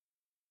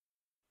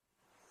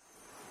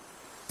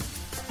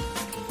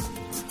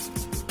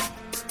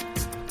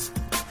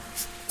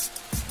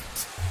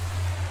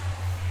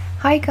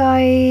Hi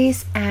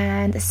guys,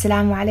 and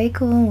assalamu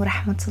alaikum wa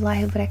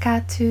rahmatullahi wa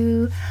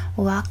barakatuh.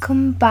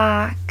 Welcome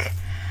back.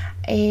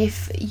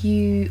 If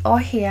you are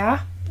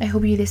here, I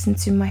hope you listened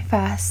to my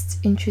first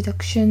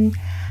introduction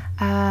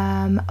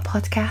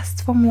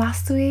podcast from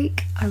last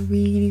week. I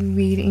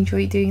really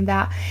enjoyed doing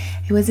that.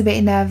 It was a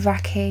bit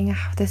nerve-wracking, I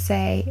have to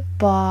say,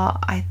 but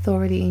I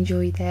thoroughly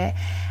enjoyed it,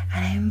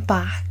 and I'm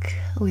back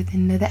with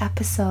another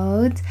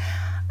episode.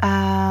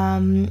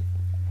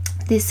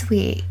 This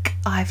week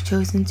I've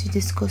chosen to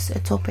discuss a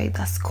topic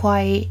that's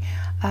quite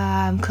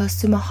close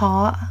to my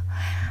heart,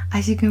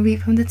 as you can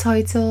read from the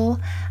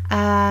title.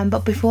 But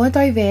before I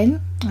dive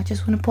in, I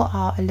just want to put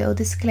out a little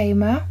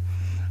disclaimer.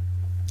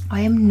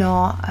 I am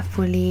not a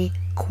fully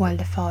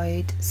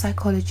qualified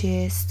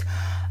psychologist,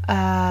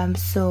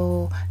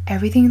 so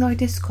everything that I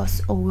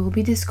discuss or will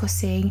be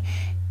discussing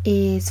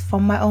is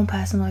from my own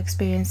personal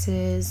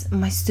experiences,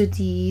 my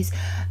studies,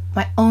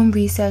 my own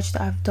research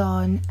that I've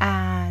done,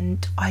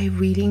 and I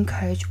really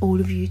encourage all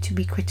of you to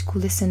be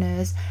critical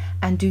listeners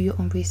and do your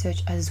own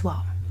research as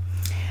well.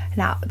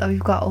 Now that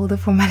we've got all the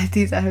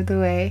formalities out of the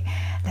way,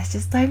 let's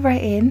just dive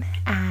right in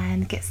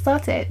and get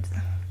started.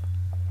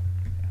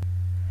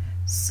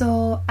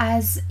 So,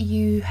 as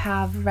you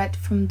have read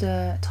from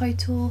the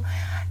title,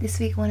 this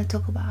week I want to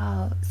talk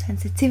about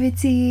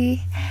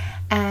sensitivity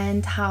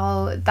and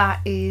how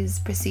that is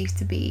perceived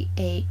to be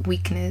a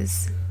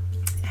weakness.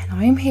 And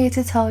I'm here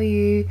to tell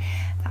you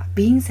that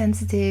being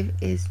sensitive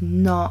is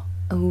not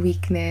a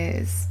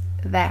weakness.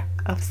 There,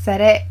 I've said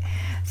it.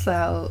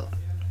 So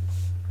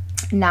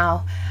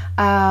now,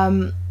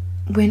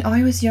 when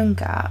I was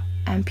younger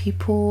and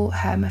people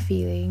hurt my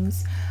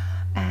feelings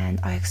and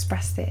I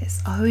expressed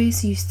this, I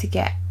always used to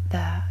get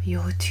the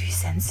 "you're too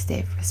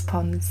sensitive"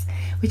 response,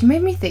 which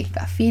made me think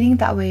that feeling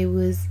that way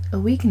was a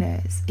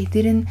weakness. It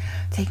didn't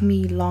take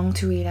me long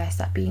to realize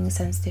that being a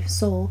sensitive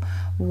soul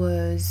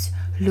was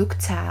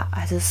looked at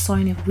as a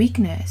sign of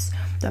weakness,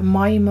 that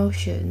my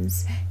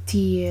emotions,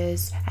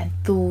 tears and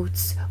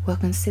thoughts were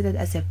considered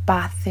as a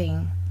bad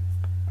thing.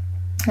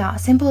 Now, a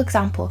simple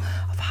example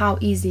of how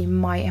easily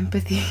my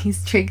empathy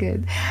is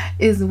triggered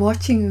is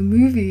watching a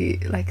movie.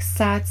 Like,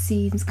 sad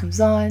scenes comes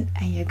on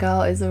and your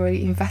girl is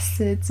already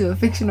invested to a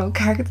fictional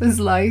character's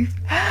life.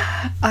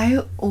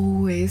 I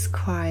always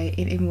cry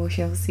in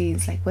emotional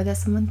scenes, like whether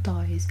someone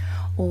dies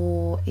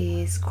or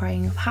is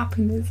crying of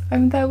happiness,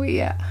 I'm there with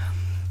you.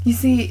 You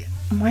see,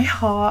 my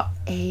heart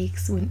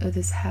aches when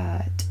others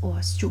hurt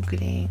or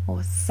struggling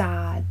or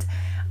sad,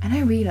 and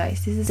I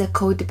realize this is a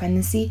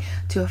codependency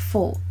to a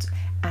fault.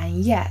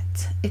 And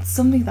yet it's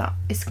something that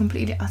is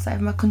completely outside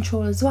of my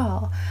control as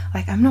well.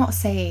 Like, I'm not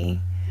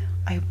saying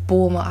I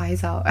bawl my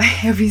eyes out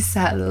at every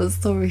sad little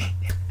story.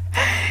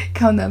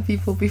 Calm down,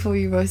 people, before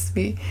you roast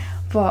me.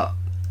 But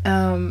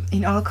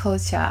in our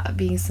culture,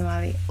 being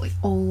Somali,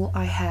 all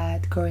I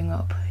heard growing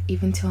up,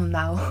 even till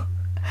now,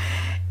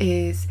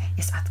 is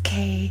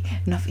adke,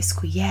 naf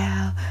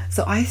iskuyel.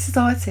 So I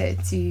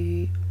started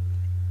to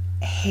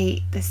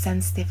hate the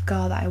sensitive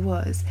girl that I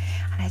was,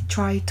 and I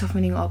tried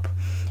toughening up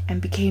and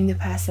became the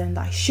person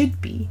that I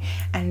should be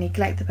and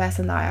neglect the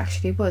person that I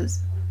actually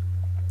was.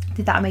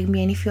 Did that make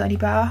me feel any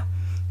better?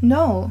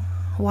 No.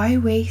 Why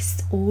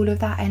waste all of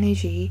that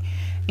energy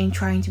in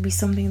trying to be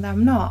something that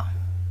I'm not?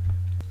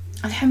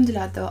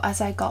 Alhamdulillah though, as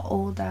I got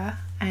older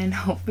and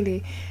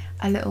hopefully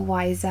a little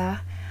wiser,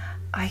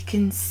 I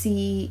can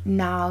see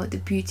now the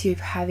beauty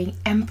of having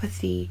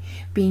empathy,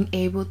 being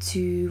able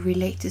to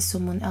relate to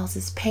someone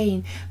else's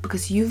pain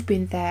because you've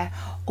been there,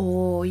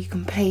 or you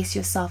can place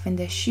yourself in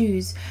their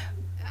shoes.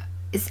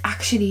 Is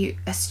actually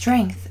a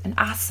strength, an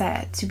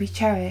asset to be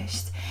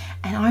cherished.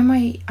 And I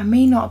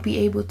may not be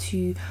able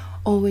to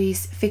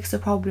always fix a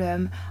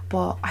problem,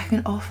 but I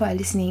can offer a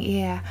listening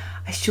ear,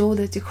 a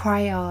shoulder to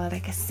cry on,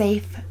 like a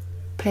safe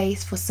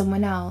place for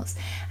someone else.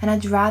 And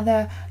I'd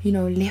rather,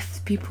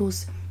 lift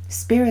people's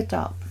spirit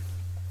up.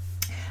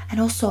 And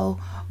also,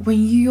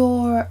 when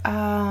you're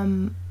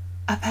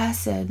a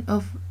person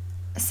of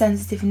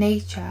sensitive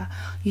nature,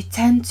 you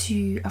tend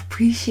to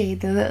appreciate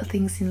the little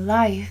things in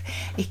life.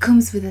 It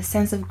comes with a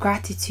sense of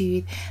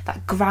gratitude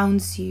that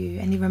grounds you,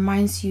 and it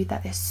reminds you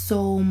that there's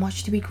so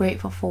much to be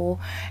grateful for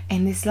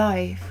in this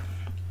life.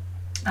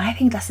 And I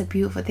think that's a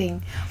beautiful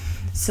thing.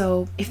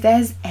 So if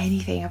there's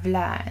anything I've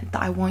learned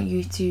that I want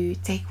you to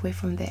take away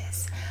from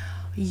this,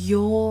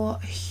 you're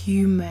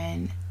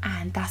human,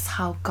 and that's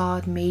how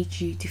God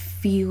made you, to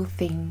feel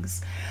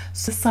things.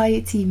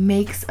 Society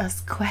makes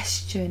us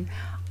question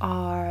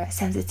our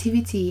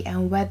sensitivity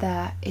and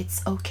whether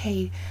it's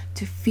okay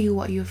to feel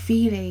what you're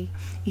feeling.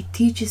 It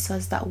teaches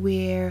us that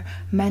we're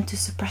meant to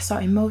suppress our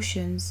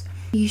emotions.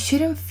 You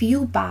shouldn't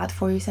feel bad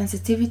for your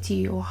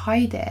sensitivity or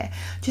hide it.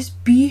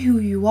 Just be who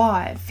you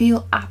are and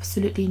feel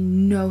absolutely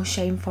no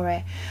shame for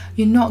it.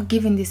 You're not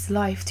given this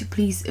life to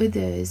please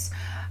others,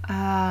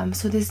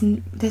 so there's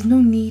no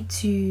need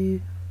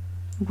to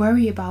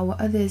worry about what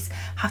others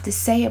have to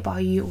say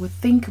about you or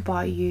think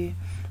about you.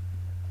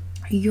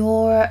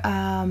 your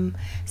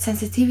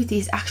sensitivity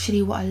is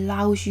actually what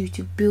allows you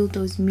to build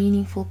those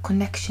meaningful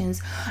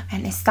connections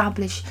and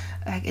establish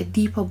like a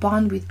deeper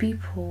bond with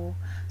people.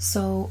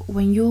 So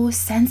when you're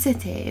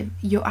sensitive,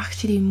 you're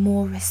actually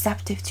more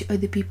receptive to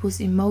other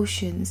people's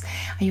emotions,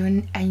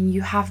 and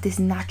you have this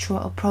natural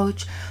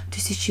approach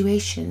to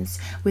situations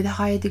with a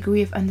higher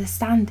degree of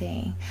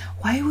understanding.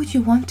 Why would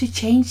you want to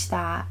change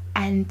that?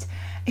 And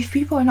if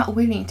people are not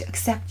willing to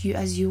accept you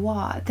as you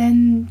are,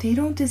 then they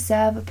don't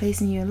deserve a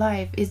place in your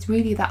life. It's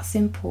really that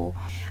simple.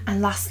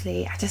 And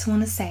lastly, I just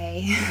want to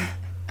say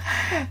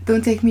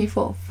don't take me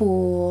for a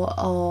fool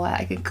or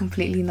like a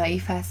completely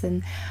naive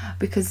person,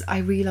 because I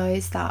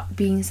realize that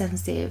being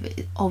sensitive,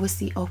 it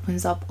obviously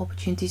opens up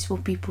opportunities for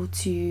people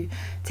to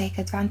take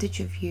advantage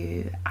of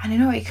you. And I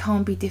know it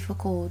can be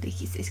difficult,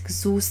 it's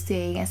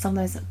exhausting and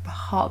sometimes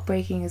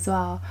heartbreaking as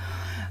well,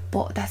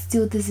 but that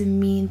still doesn't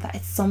mean that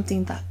it's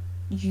something that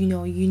you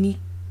need,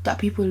 that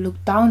people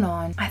look down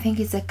on. I think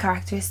it's a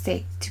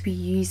characteristic to be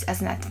used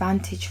as an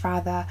advantage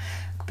rather,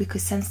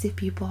 because sensitive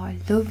people are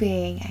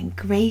loving and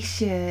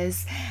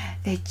gracious,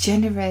 they're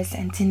generous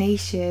and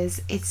tenacious.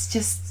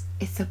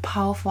 It's a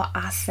powerful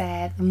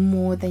asset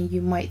more than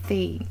you might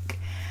think.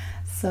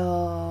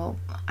 So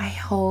I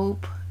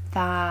hope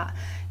that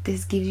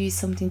this gives you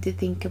something to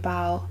think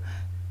about.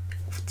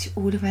 To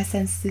all of my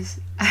sensitive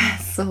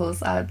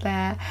souls out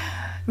there,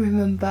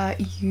 remember,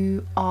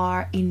 you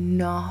are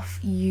enough.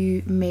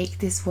 You make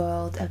this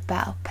world a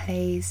better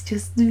place.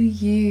 Just do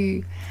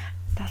you.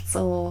 That's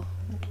all.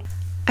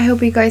 I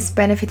hope you guys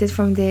benefited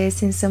from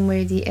this in some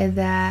way or the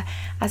other.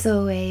 As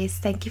always,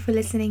 thank you for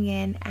listening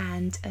in,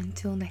 and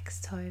until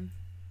next time.